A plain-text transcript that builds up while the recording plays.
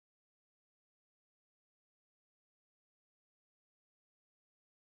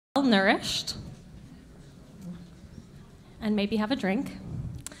nourished and maybe have a drink.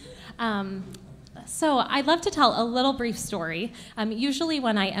 So I'd love to tell a little brief story. Usually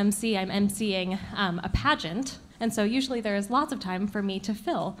when I MC, I'm MCing a pageant, and so usually there is lots of time for me to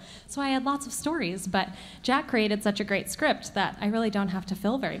fill. So I had lots of stories, but Jack created such a great script that I really don't have to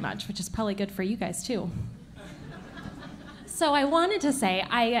fill very much, which is probably good for you guys too. So I wanted to say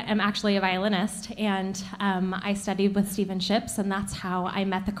I am actually a violinist, and I studied with Stephen Ships, and that's how I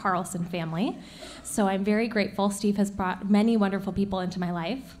met the Carlson family. So I'm very grateful. Steve has brought many wonderful people into my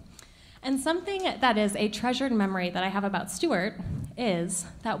life. And something that is a treasured memory that I have about Stuart is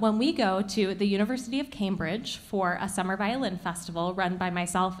that when we go to the University of Cambridge for a summer violin festival run by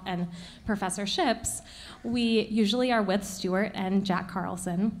myself and Professor Ships, we usually are with Stuart and Jack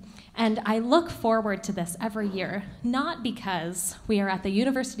Carlson. And I look forward to this every year, not because we are at the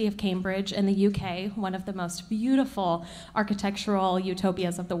University of Cambridge in the UK, one of the most beautiful architectural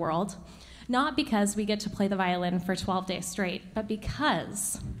utopias of the world, not because we get to play the violin for 12 days straight, but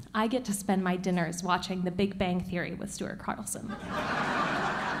because I get to spend my dinners watching The Big Bang Theory with Stuart Carlson.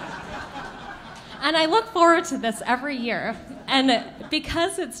 And I look forward to this every year. And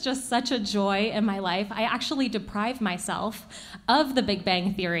because it's just such a joy in my life, I actually deprive myself of The Big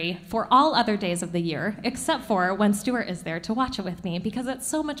Bang Theory for all other days of the year, except for when Stuart is there to watch it with me, because it's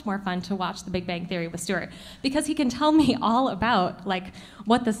so much more fun to watch The Big Bang Theory with Stuart, because he can tell me all about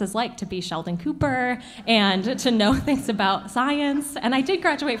what this is like to be Sheldon Cooper and to know things about science. And I did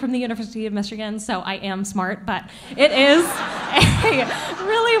graduate from the University of Michigan, so I am smart, but it is a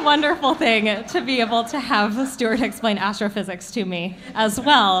really wonderful thing to be able to have Stuart explain astrophysics to me as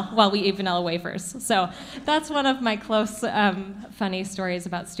well while we eat vanilla wafers. So that's one of my close, funny stories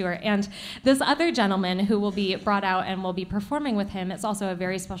about Stuart. And this other gentleman who will be brought out and will be performing with him is also a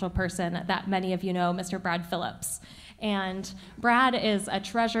very special person that many of you know, Mr. Brad Phillips. And Brad is a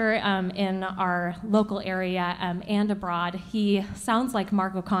treasure in our local area and abroad. He sounds like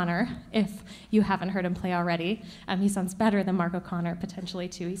Mark O'Connor, if you haven't heard him play already. He sounds better than Mark O'Connor, potentially,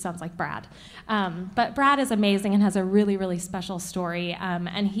 too. He sounds like Brad. But Brad is amazing and has a really, really special story.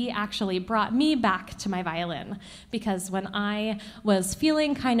 And he actually brought me back to my violin, because when I was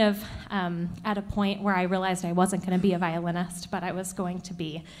feeling kind of at a point where I realized I wasn't going to be a violinist, but I was going to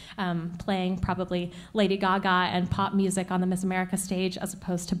be playing probably Lady Gaga and pop music on the Miss America stage as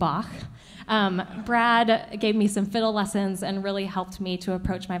opposed to Bach. Brad gave me some fiddle lessons and really helped me to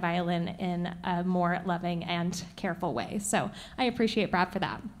approach my violin in a more loving and careful way. So I appreciate Brad for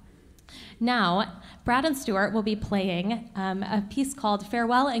that. Now, Brad and Stuart will be playing a piece called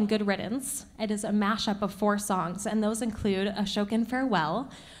Farewell and Good Riddance. It is a mashup of 4 songs, and those include Ashokan Farewell,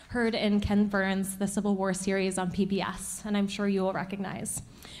 heard in Ken Burns' The Civil War series on PBS, and I'm sure you will recognize.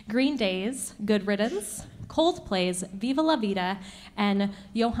 Green Day's Good Riddance, Coldplay's Viva La Vida, and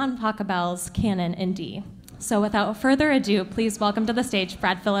Johann Pachelbel's Canon in D. So without further ado, please welcome to the stage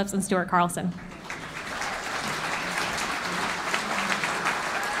Brad Phillips and Stuart Carlson.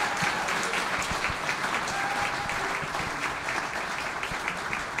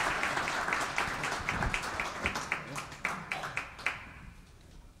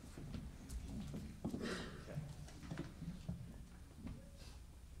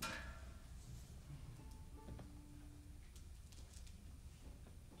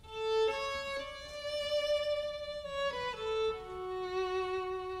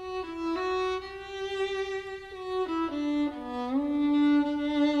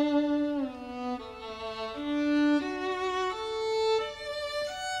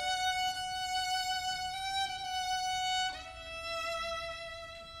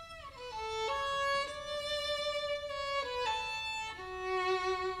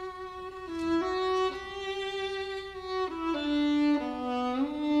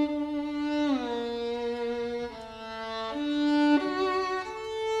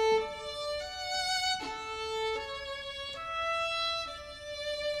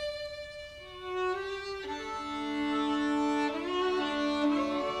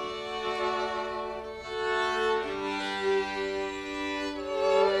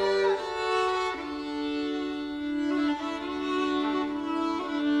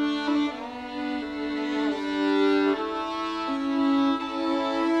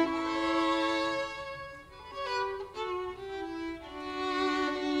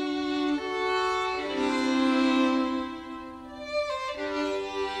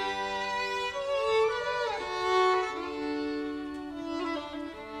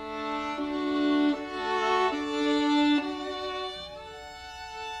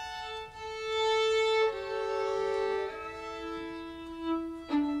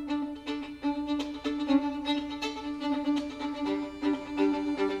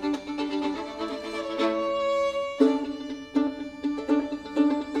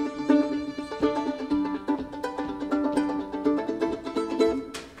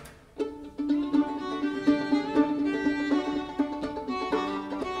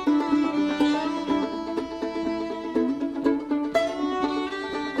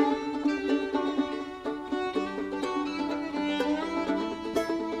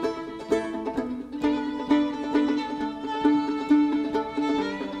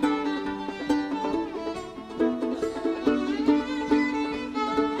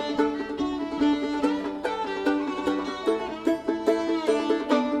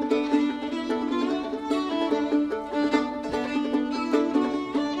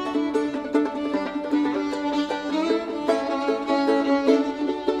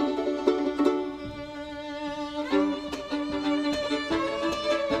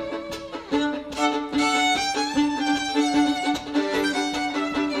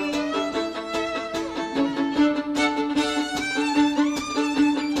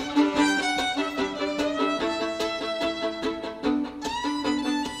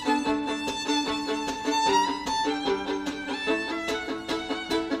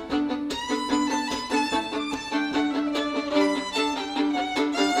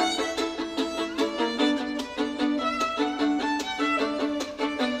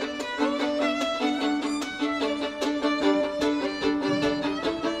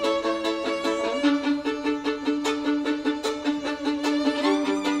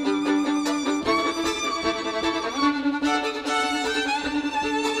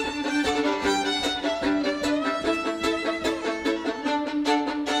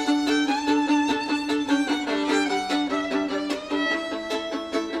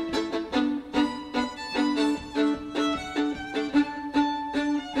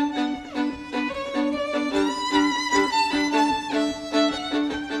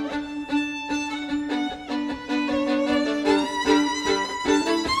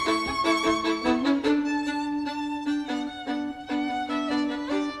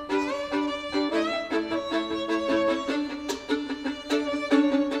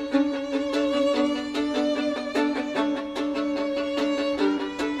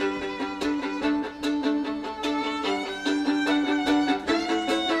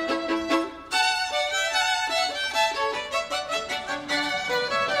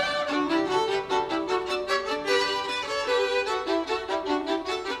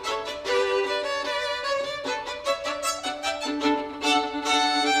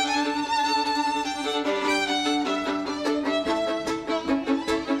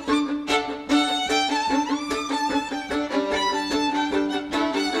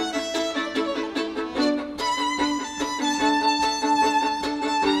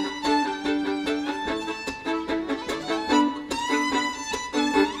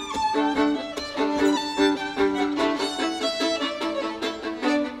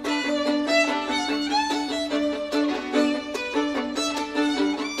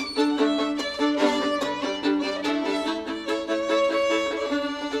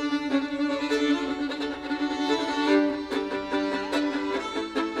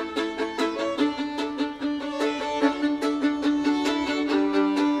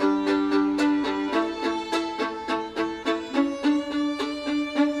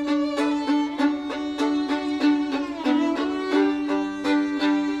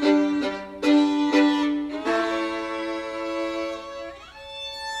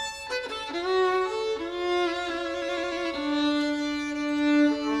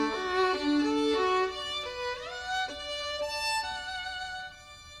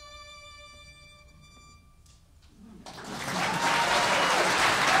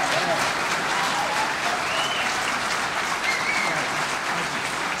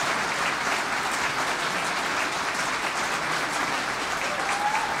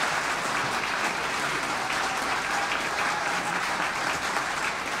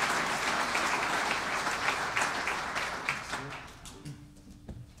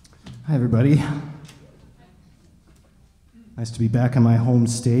 Hi, everybody. Nice to be back on my home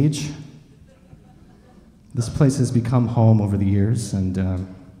stage. This place has become home over the years, and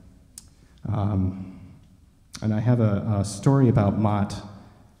I have a story about Mott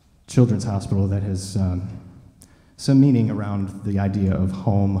Children's Hospital that has some meaning around the idea of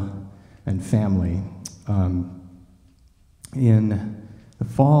home and family. In the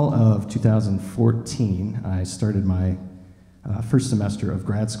fall of 2014, I started my first semester of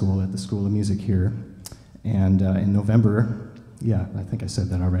grad school at the School of Music here, and in November, yeah, I think I said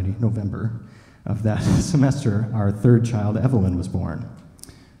that already, November of that semester, our third child, Evelyn, was born.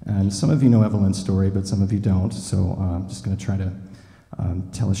 And some of you know Evelyn's story, but some of you don't, so I'm just going to try to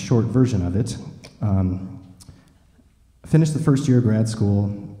tell a short version of it. I finished the first year of grad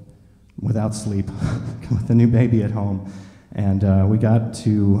school without sleep, with a new baby at home, and we got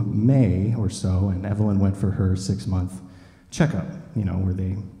to May or so, and Evelyn went for her 6-month checkup, you know, where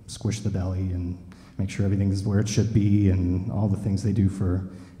they squish the belly and make sure everything's where it should be and all the things they do for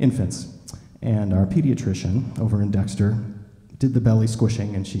infants. And our pediatrician over in Dexter did the belly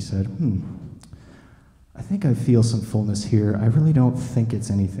squishing, and she said, I think I feel some fullness here. I really don't think it's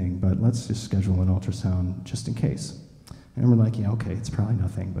anything, but let's just schedule an ultrasound just in case. And we're like, yeah, okay, it's probably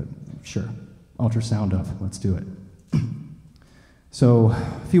nothing, but sure, ultrasound up, let's do it. So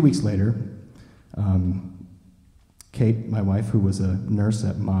a few weeks later, Kate, my wife, who was a nurse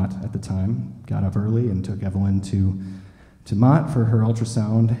at Mott at the time, got up early and took Evelyn to Mott for her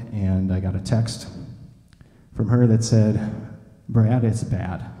ultrasound, and I got a text from her that said, Brad, it's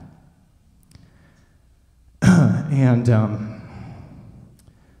bad. And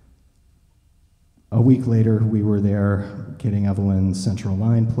a week later, we were there getting Evelyn's central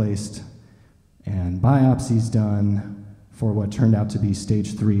line placed and biopsies done for what turned out to be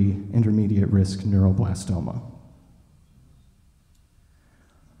stage 3 intermediate risk neuroblastoma.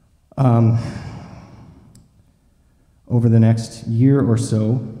 Over the next year or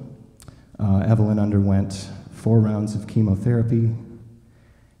so, Evelyn underwent 4 rounds of chemotherapy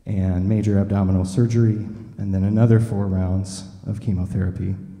and major abdominal surgery, and then another 4 rounds of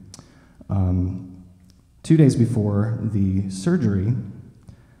chemotherapy. 2 days before the surgery,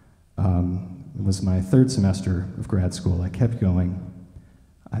 it was my 3rd semester of grad school. I kept going.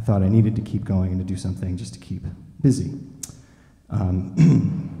 I thought I needed to keep going and to do something just to keep busy.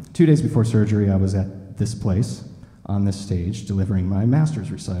 2 days before surgery, I was at this place on this stage delivering my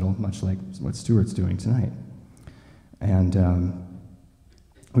master's recital, much like what Stuart's doing tonight. And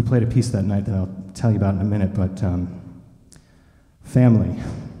we played a piece that night that I'll tell you about in a minute, but family.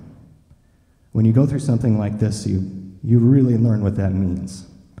 When you go through something like this, you really learn what that means.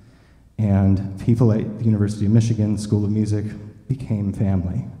 And people at the University of Michigan School of Music became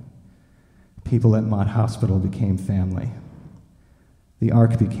family. People at Mott Hospital became family. The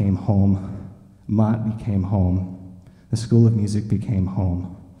Arc became home. Mott became home. The School of Music became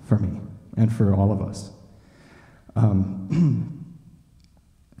home for me and for all of us.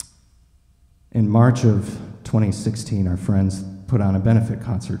 In March of 2016, our friends put on a benefit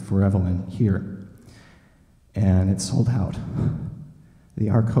concert for Evelyn here, and it sold out.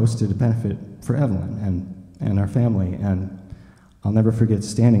 The Arc hosted a benefit for Evelyn and our family, and I'll never forget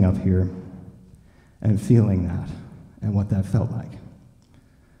standing up here and feeling that and what that felt like.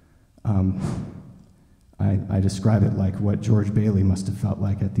 I describe it like what George Bailey must have felt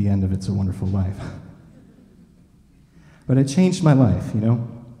like at the end of It's a Wonderful Life. But it changed my life, you know?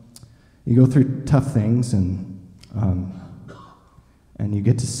 You go through tough things, and you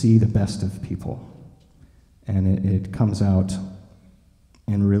get to see the best of people. And it comes out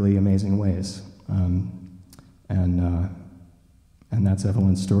in really amazing ways. And that's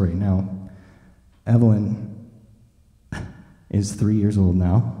Evelyn's story. Now, Evelyn is 3 years old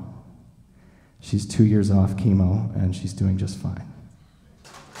now. She's 2 years off chemo, and she's doing just fine.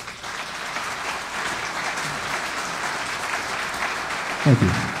 Thank you.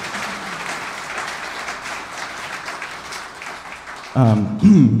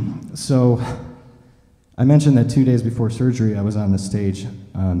 So I mentioned that 2 days before surgery, I was on the stage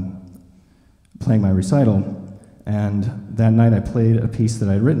playing my recital, and that night I played a piece that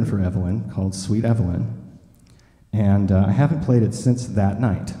I'd written for Evelyn called Sweet Evelyn, and I haven't played it since that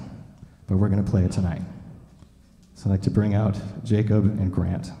night, but we're going to play it tonight. So I'd like to bring out Jacob and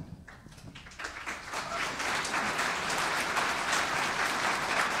Grant.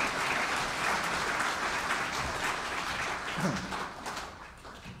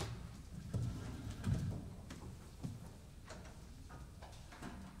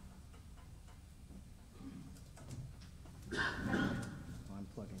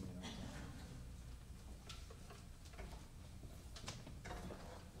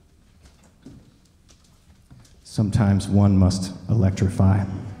 Sometimes one must electrify.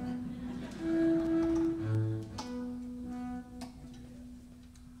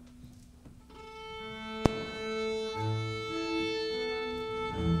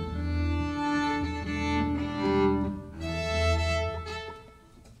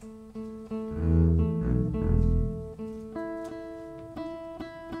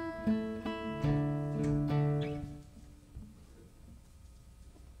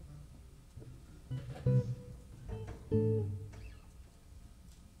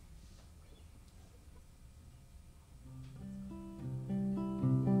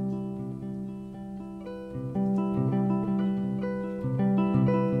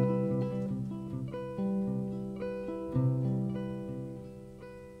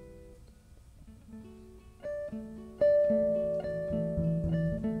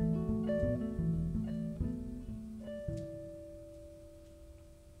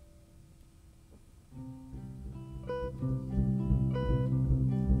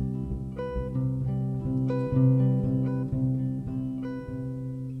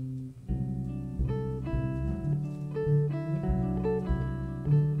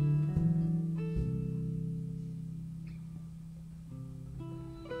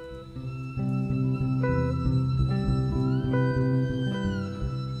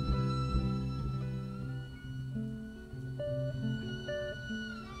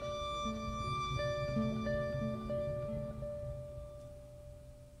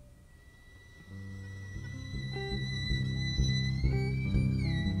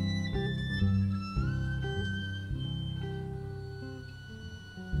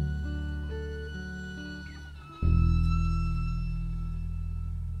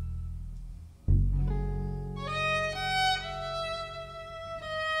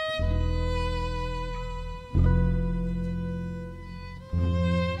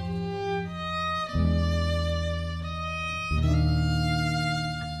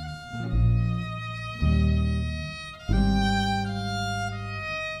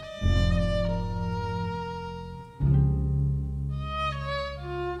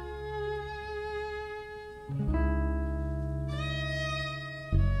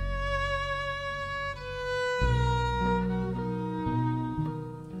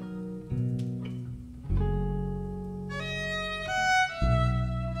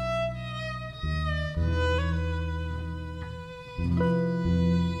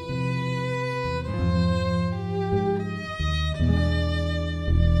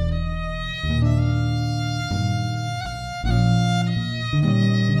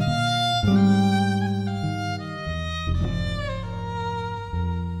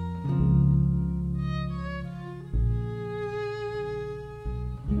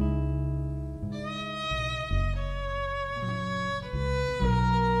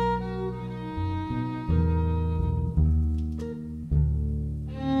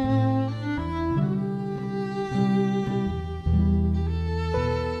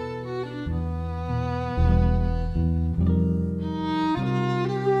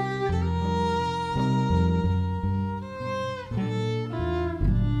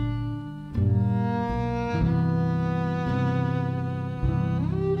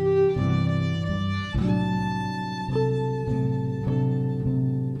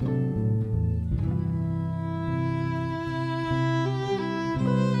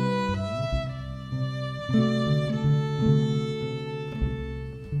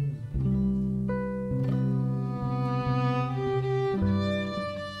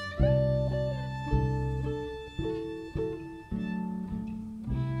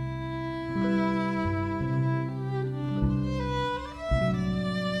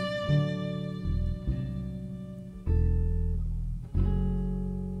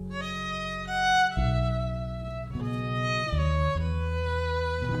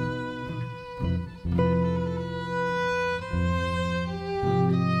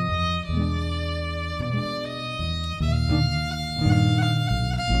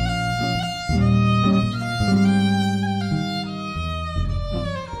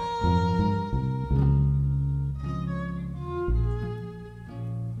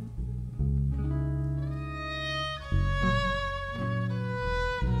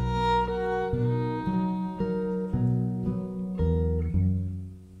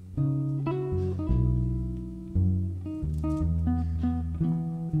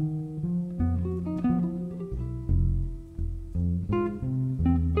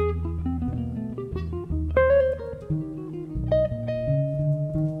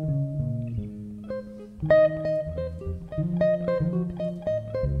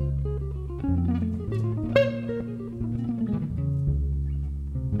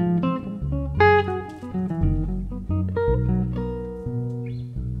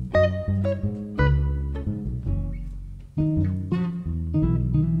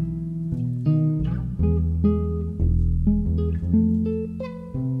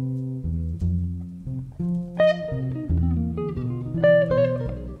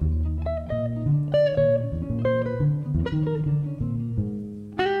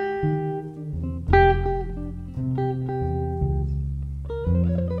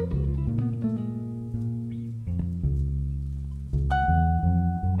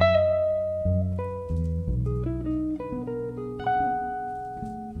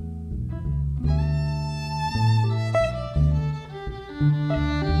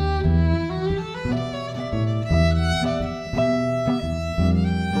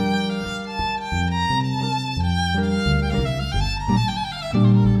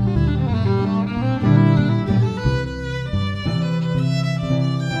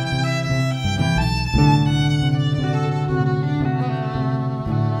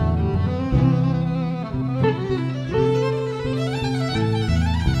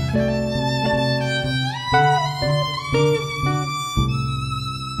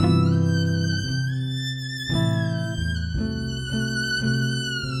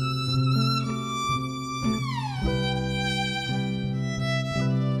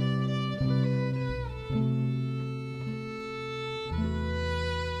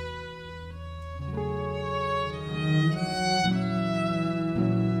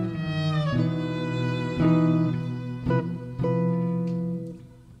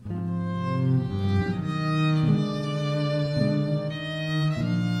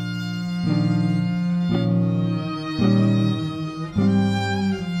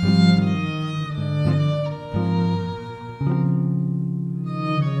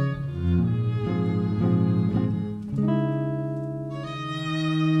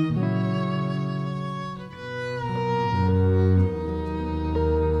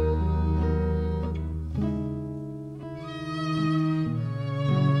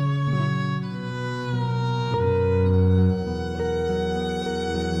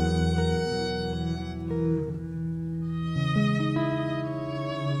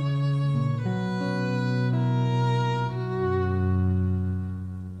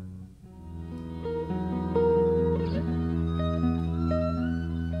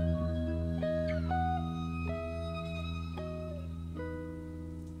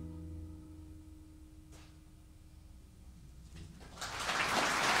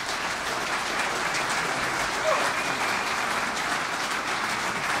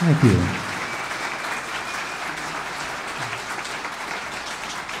 Thank you.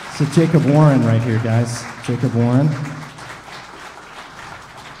 So Jacob Warren right here, guys. Jacob Warren.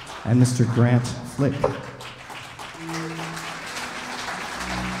 And Mr. Grant Flick.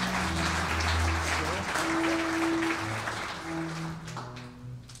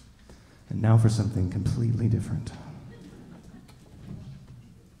 And now for something completely different.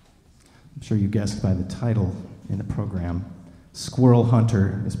 I'm sure you guessed by the title in the program, Squirrel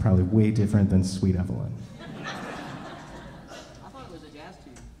Hunter is probably way different than Sweet Evelyn. I thought it was a jazz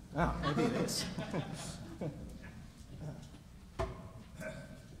tune. Oh, maybe it is.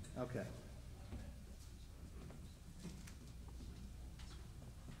 Okay.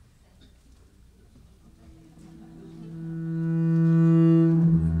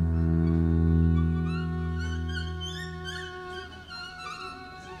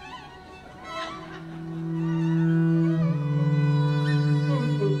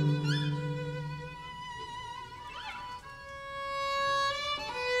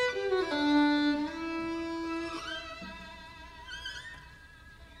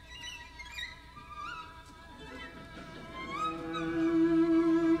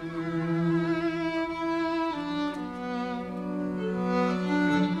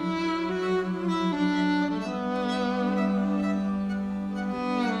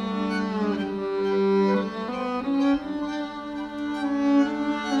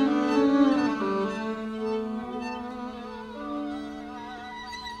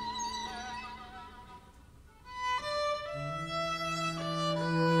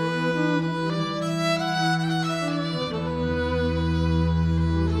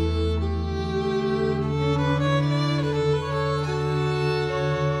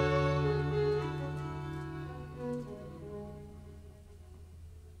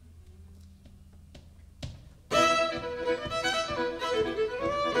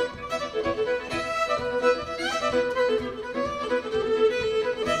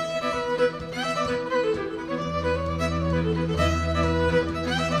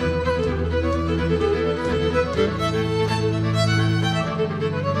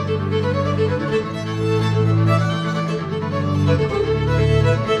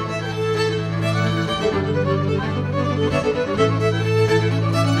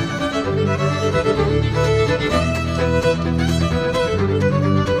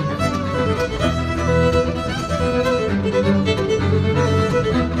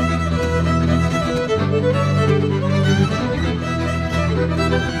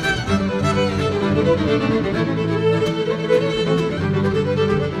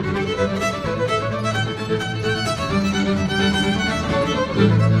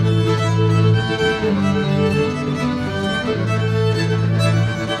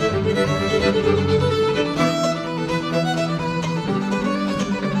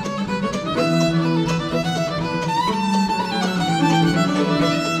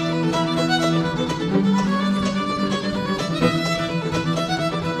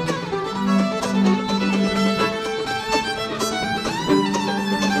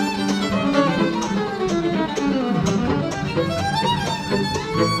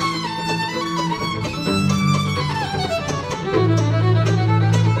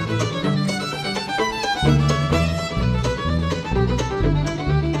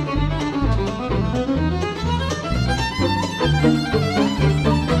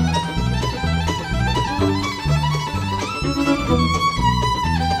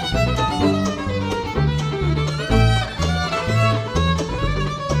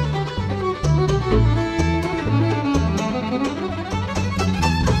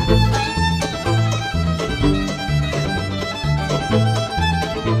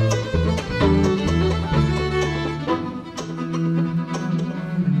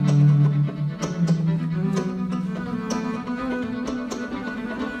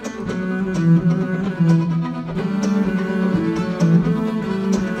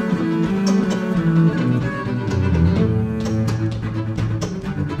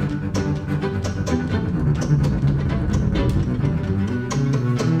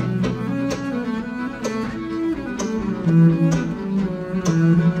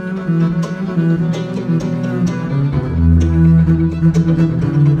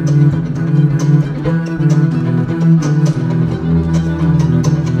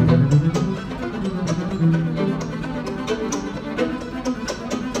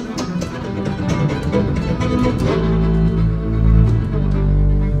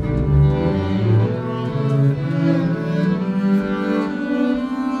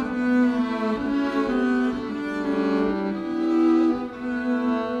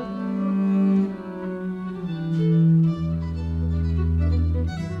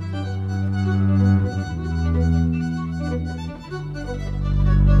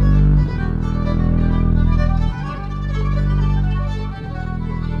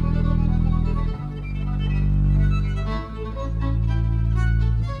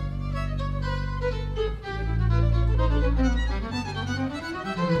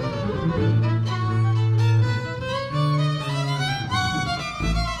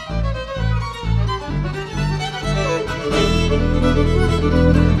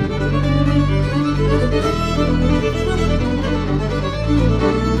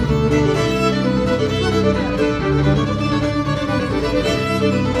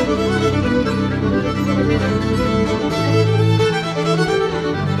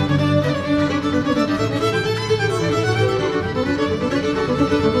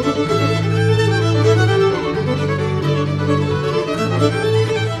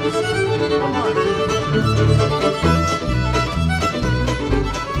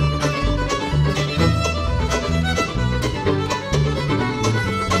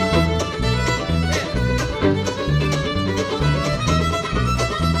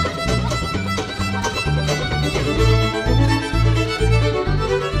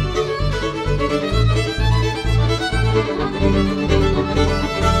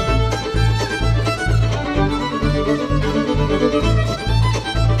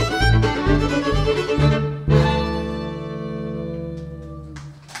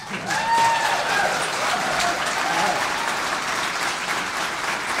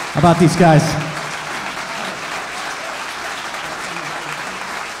 How about these guys?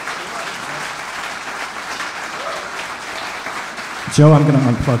 Joe, I'm going to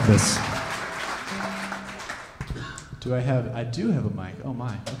unplug this. I do have a mic. Oh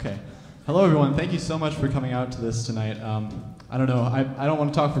my, okay. Hello everyone, thank you so much for coming out to this tonight. I don't know, I don't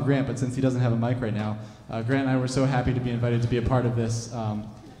want to talk for Grant, but since he doesn't have a mic right now, Grant and I were so happy to be invited to be a part of this.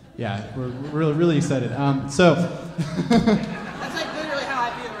 Yeah, we're really, really excited. That's like literally how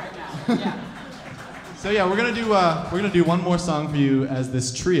I feel right now. Yeah. So yeah, we're gonna do one more song for you as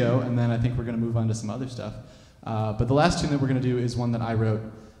this trio, and then I think we're gonna move on to some other stuff. But the last tune that we're gonna do is one that I wrote,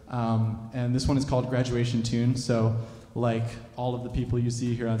 and this one is called Graduation Tune. So, like all of the people you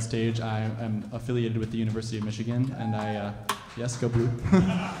see here on stage, I am affiliated with the University of Michigan, and yes, go blue.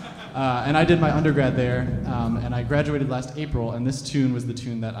 And I did my undergrad there, and I graduated last April, and this tune was the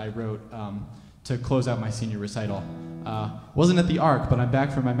tune that I wrote to close out my senior recital. Wasn't at the ARC, but I'm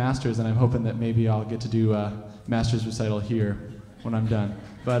back for my master's, and I'm hoping that maybe I'll get to do a master's recital here when I'm done.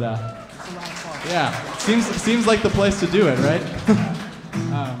 But yeah, seems like the place to do it, right?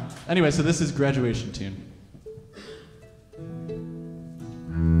 Anyway, so this is Graduation Tune.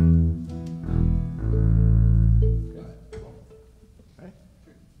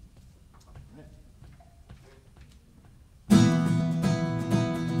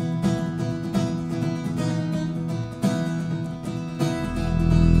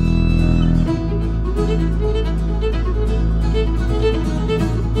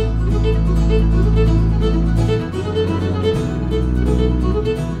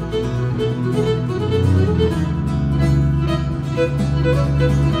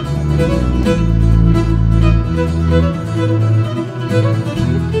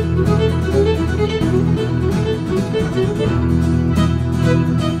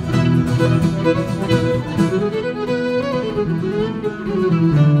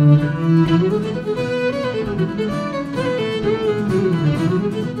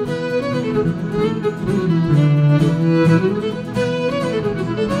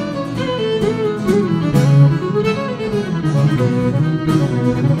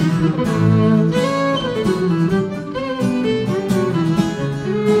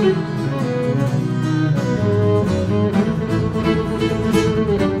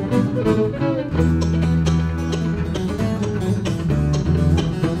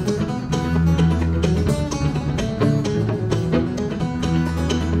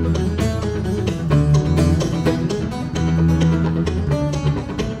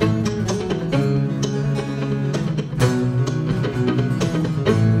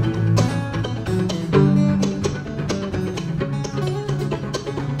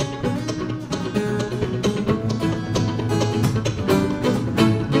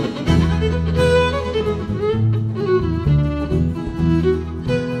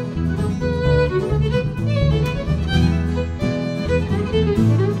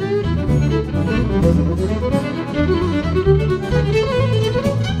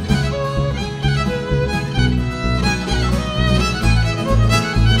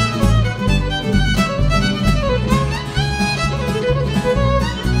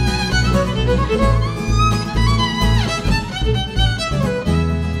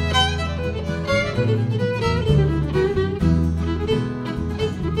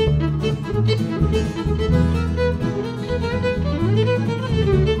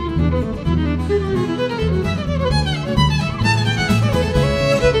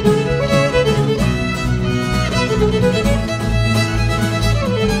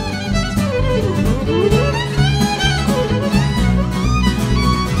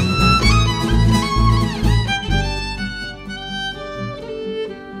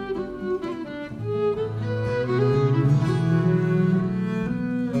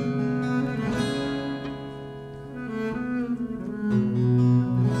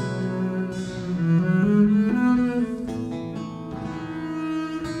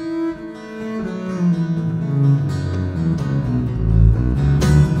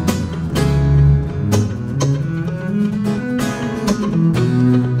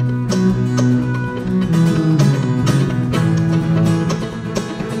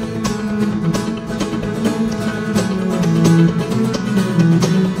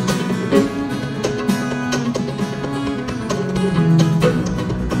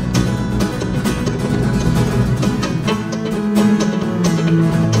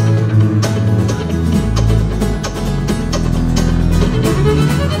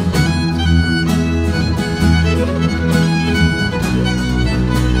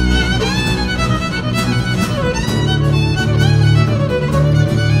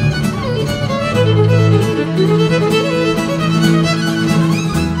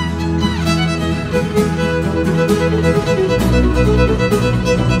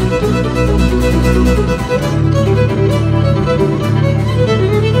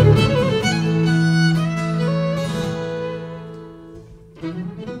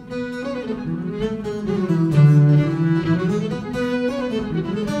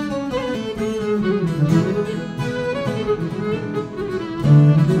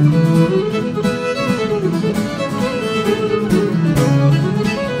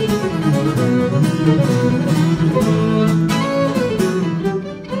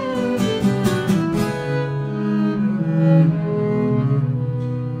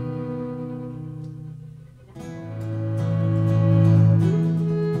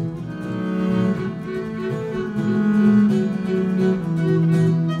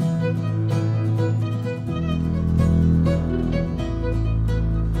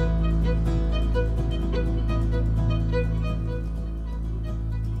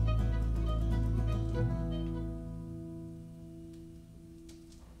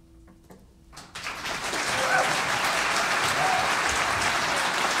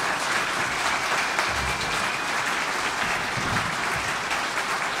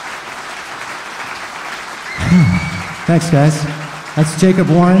 Thanks, guys. That's Jacob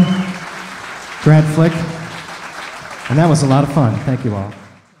Warren, Grant Flick, and that was a lot of fun. Thank you all.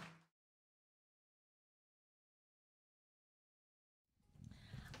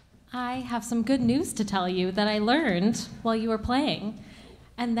 I have some good news to tell you that I learned while you were playing,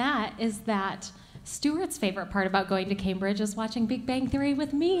 and that is that Stuart's favorite part about going to Cambridge is watching Big Bang Theory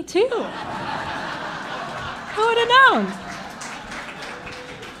with me, too. Who would have known?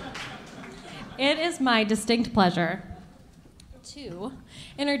 It is my distinct pleasure to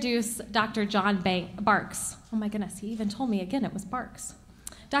introduce Dr. John Barks. Oh my goodness, he even told me again it was Barks.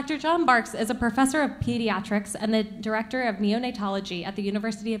 Dr. John Barks is a professor of pediatrics and the director of neonatology at the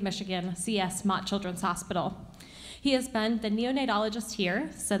University of Michigan CS Mott Children's Hospital. He has been the neonatologist here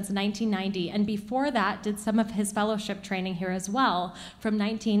since 1990, and before that did some of his fellowship training here as well from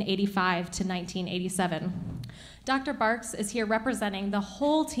 1985 to 1987. Dr. Barks is here representing the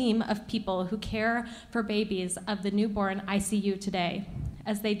whole team of people who care for babies of the newborn ICU today,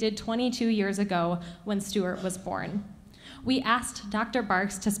 as they did 22 years ago when Stuart was born. We asked Dr.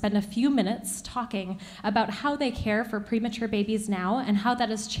 Barks to spend a few minutes talking about how they care for premature babies now and how that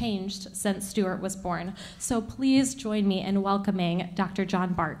has changed since Stuart was born. So please join me in welcoming Dr.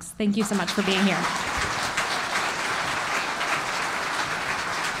 John Barks. Thank you so much for being here.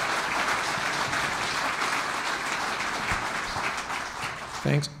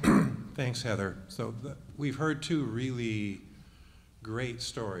 Thanks, thanks, Heather. So we've heard two really great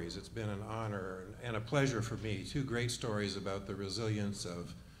stories. It's been an honor and a pleasure for me. Two great stories about the resilience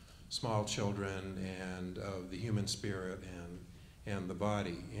of small children and of the human spirit and the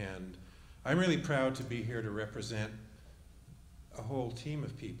body. And I'm really proud to be here to represent a whole team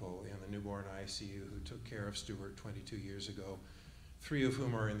of people in the newborn ICU who took care of Stuart 22 years ago, three of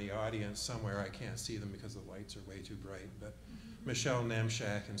whom are in the audience somewhere. I can't see them because the lights are way too bright, but Michelle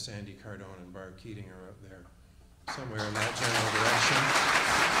Nemshak and Sandy Cardone and Barb Keating are up there somewhere in that general direction.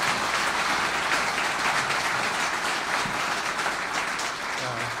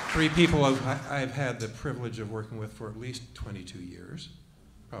 Three people I've had the privilege of working with for at least 22 years,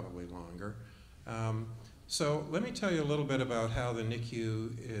 probably longer. So let me tell you a little bit about how the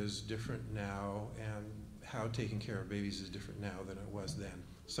NICU is different now and how taking care of babies is different now than it was then.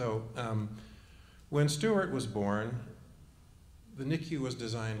 So when Stuart was born, the NICU was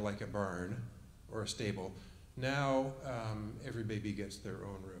designed like a barn or a stable. Now every baby gets their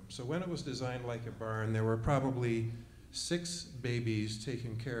own room. So when it was designed like a barn, there were probably 6 babies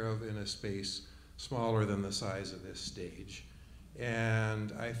taken care of in a space smaller than the size of this stage.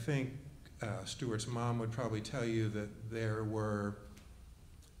 And I think Stuart's mom would probably tell you that there were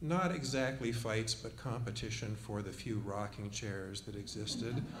not exactly fights, but competition for the few rocking chairs that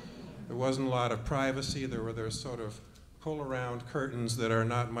existed. There wasn't a lot of privacy. There were sort of pull-around curtains that are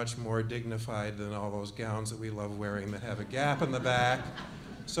not much more dignified than all those gowns that we love wearing that have a gap in the back.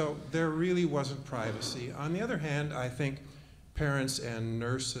 So there really wasn't privacy. On the other hand, I think parents and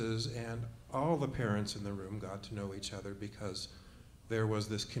nurses and all the parents in the room got to know each other because there was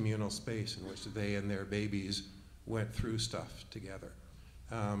this communal space in which they and their babies went through stuff together.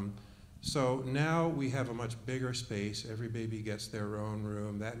 So now we have a much bigger space. Every baby gets their own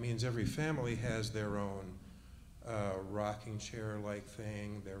room. That means every family has their own rocking chair-like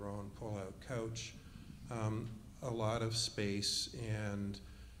thing, their own pull-out couch, a lot of space. And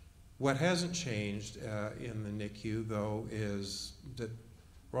what hasn't changed in the NICU, though, is that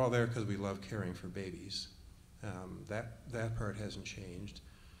we're all there because we love caring for babies. That part hasn't changed.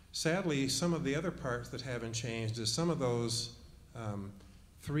 Sadly, some of the other parts that haven't changed is some of those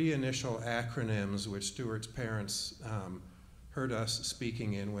 3 initial acronyms which Stuart's parents heard us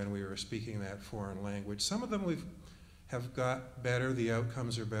speaking in when we were speaking that foreign language. Some of them have got better. The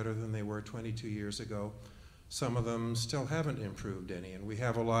outcomes are better than they were 22 years ago. Some of them still haven't improved any, and we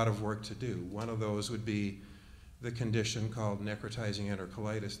have a lot of work to do. One of those would be the condition called necrotizing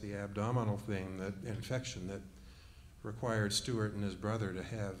enterocolitis, the abdominal thing, that infection that required Stuart and his brother to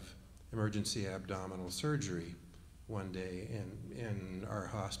have emergency abdominal surgery one day in our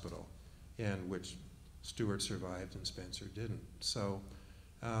hospital, and which Stuart survived and Spencer didn't. So,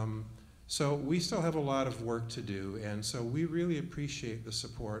 so we still have a lot of work to do, and so we really appreciate the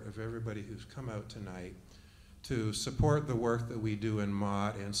support of everybody who's come out tonight to support the work that we do in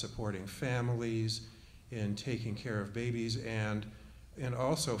Mott in supporting families, in taking care of babies, and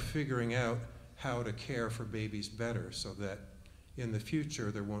also figuring out how to care for babies better so that in the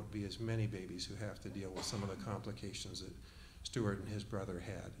future there won't be as many babies who have to deal with some of the complications that Stuart and his brother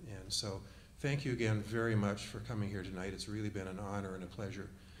had. And so thank you again very much for coming here tonight. It's really been an honor and a pleasure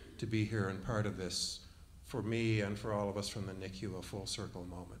to be here and part of this, for me and for all of us from the NICU, a full circle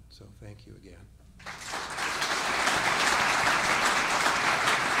moment. So thank you again.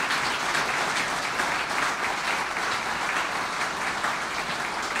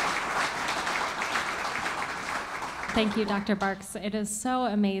 Thank you, Dr. Barks. It is so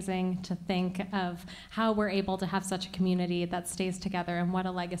amazing to think of how we're able to have such a community that stays together and what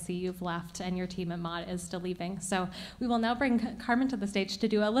a legacy you've left and your team at Mott is still leaving. So we will now bring Carmen to the stage to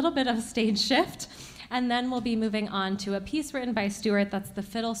do a little bit of a stage shift, and then we'll be moving on to a piece written by Stuart that's the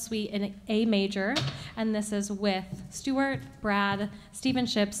Fiddle Suite in A major, and this is with Stuart, Brad, Stephen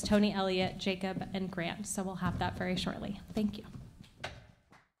Ships, Tony Elliott, Jacob, and Grant. So we'll have that very shortly. Thank you.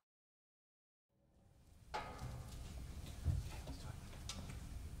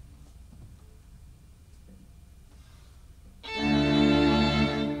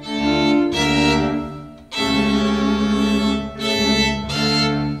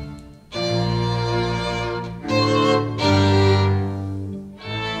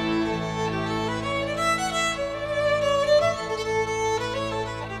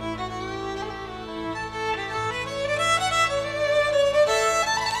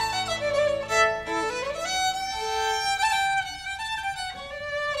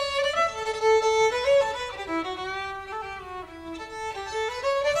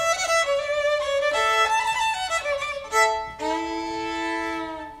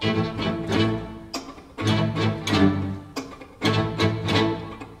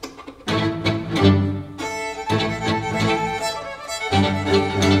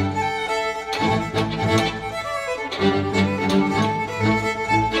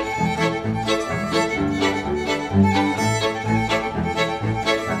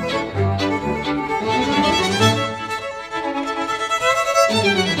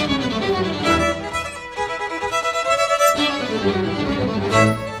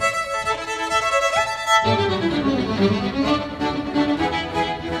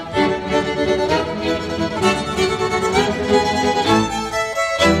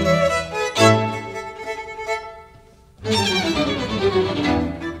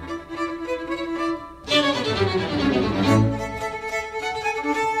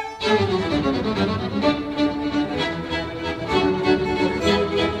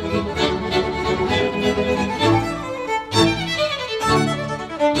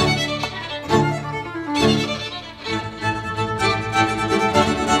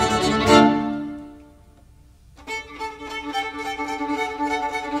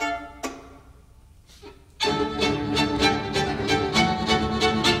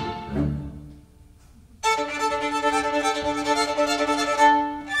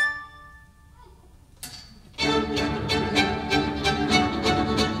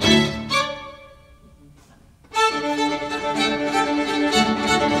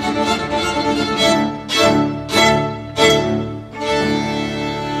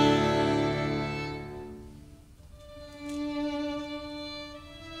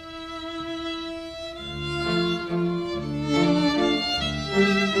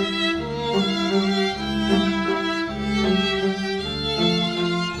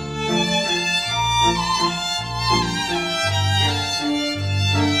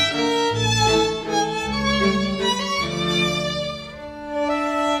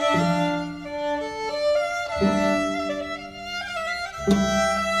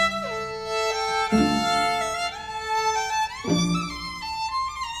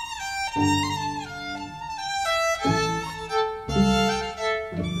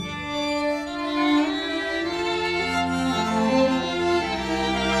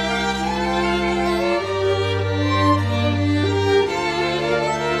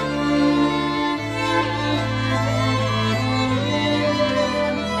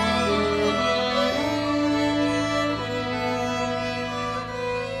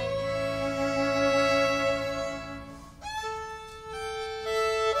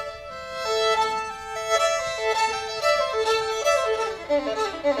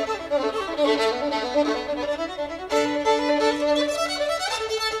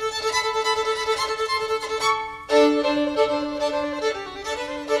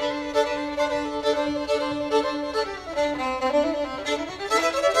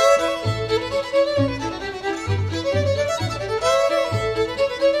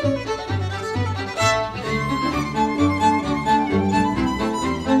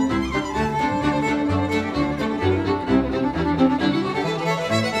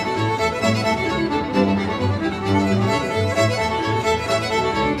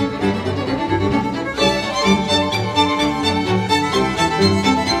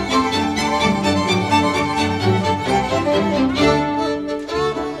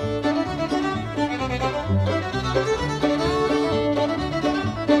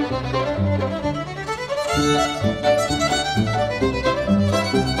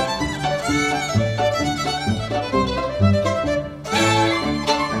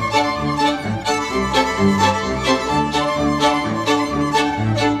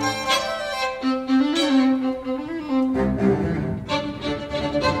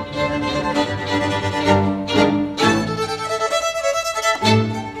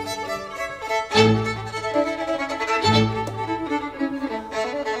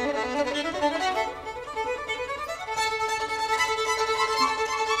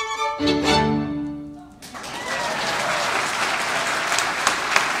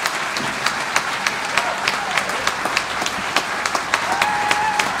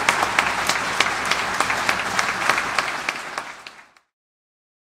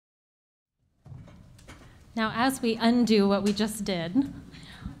 Now, as we undo what we just did,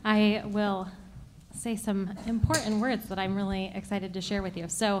 I will say some important words that I'm really excited to share with you.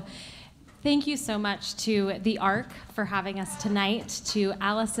 So, thank you so much to the ARC for having us tonight, to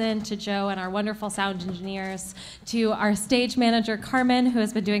Allison, to Joe, and our wonderful sound engineers, to our stage manager, Carmen, who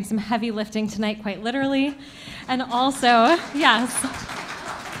has been doing some heavy lifting tonight, quite literally, and also, yes,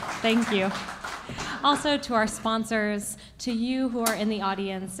 thank you. Also to our sponsors, to you who are in the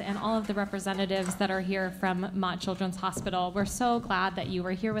audience, and all of the representatives that are here from Mott Children's Hospital. We're so glad that you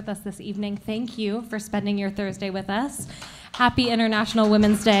were here with us this evening. Thank you for spending your Thursday with us. Happy International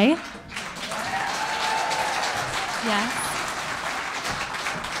Women's Day. Yes.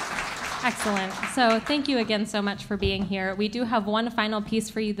 Excellent. So thank you again so much for being here. We do have one final piece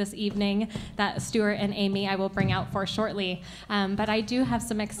for you this evening that Stuart and Amy I will bring out for shortly. But I do have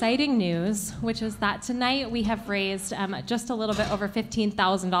some exciting news, which is that tonight we have raised just a little bit over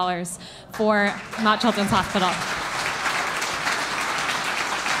 $15,000 for Mott Children's Hospital.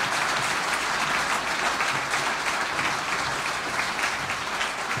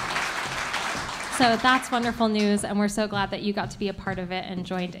 So that's wonderful news, and we're so glad that you got to be a part of it and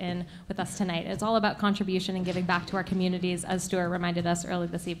joined in with us tonight. It's all about contribution and giving back to our communities, as Stuart reminded us early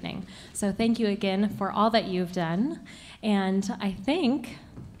this evening. So thank you again for all that you've done. And I think,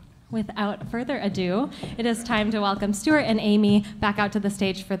 without further ado, it is time to welcome Stuart and Amy back out to the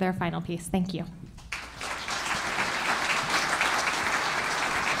stage for their final piece. Thank you.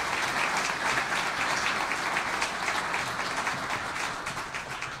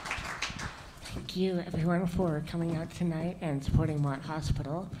 Thank you, everyone, for coming out tonight and supporting Mott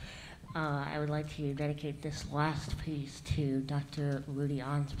Hospital. I would like to dedicate this last piece to Dr. Rudy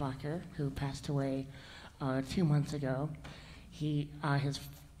Ansbacher, who passed away 2 months ago. His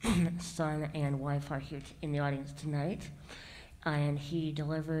son and wife are here in the audience tonight, and he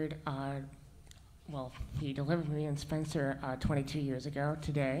delivered me and Spencer 22 years ago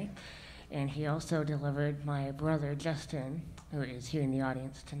today, and he also delivered my brother Justin, who is here in the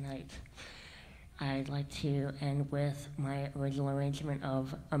audience tonight. I'd like to end with my original arrangement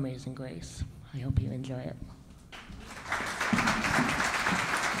of Amazing Grace. I hope you enjoy it.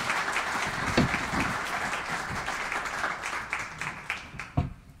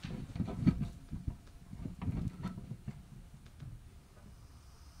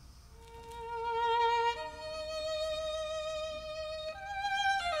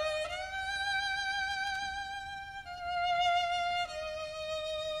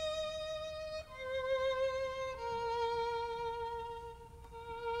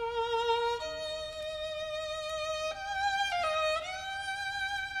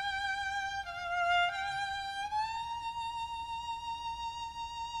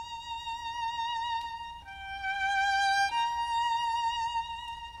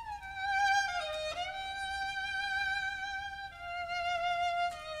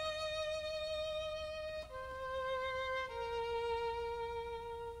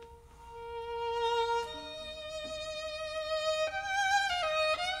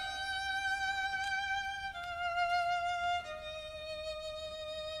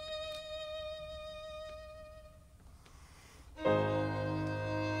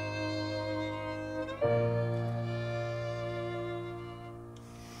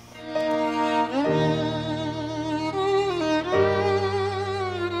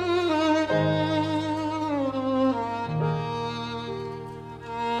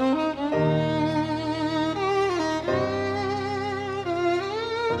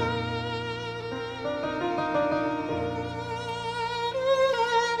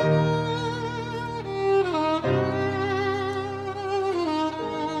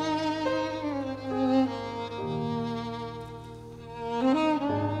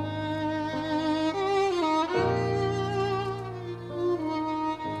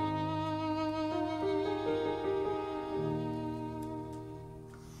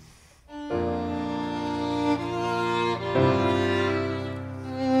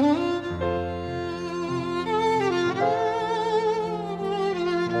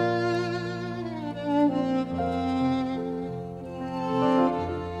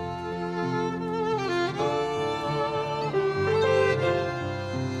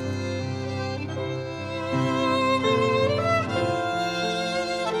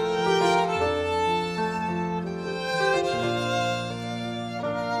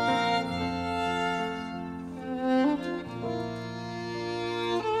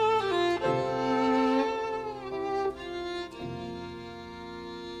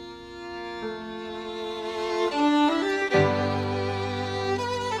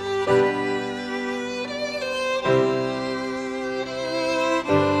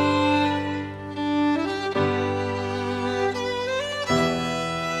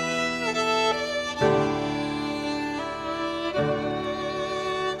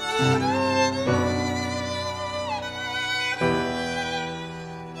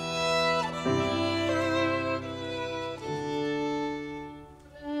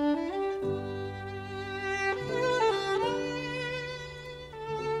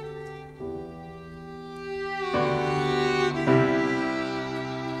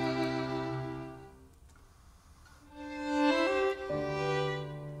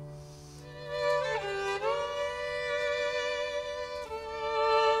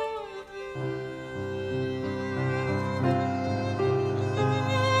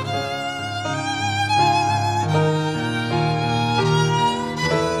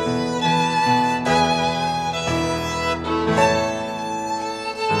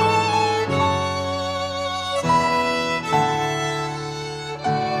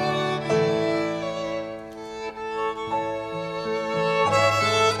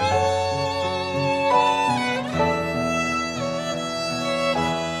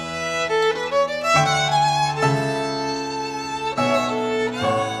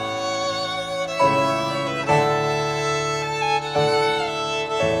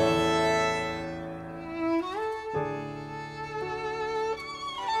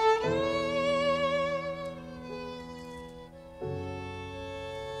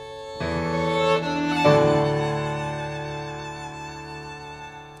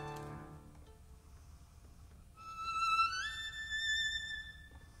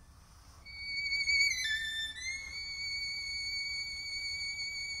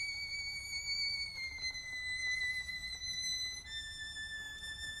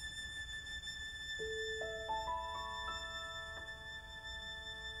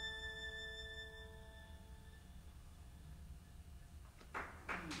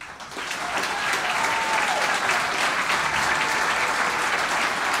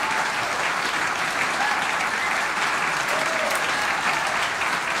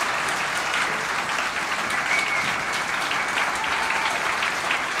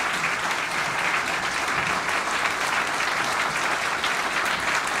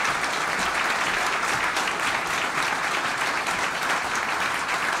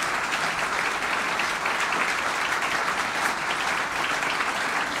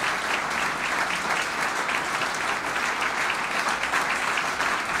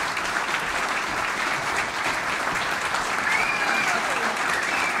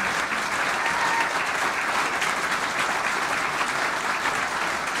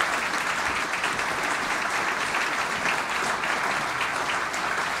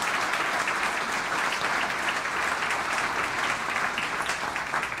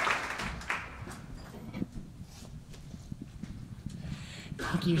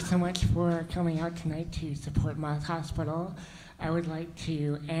 Thank you so much for coming out tonight to support Mott Hospital. I would like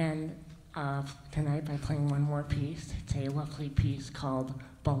to end tonight by playing one more piece. It's a lovely piece called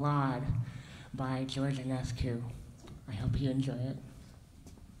Ballade by George Enescu. I hope you enjoy it.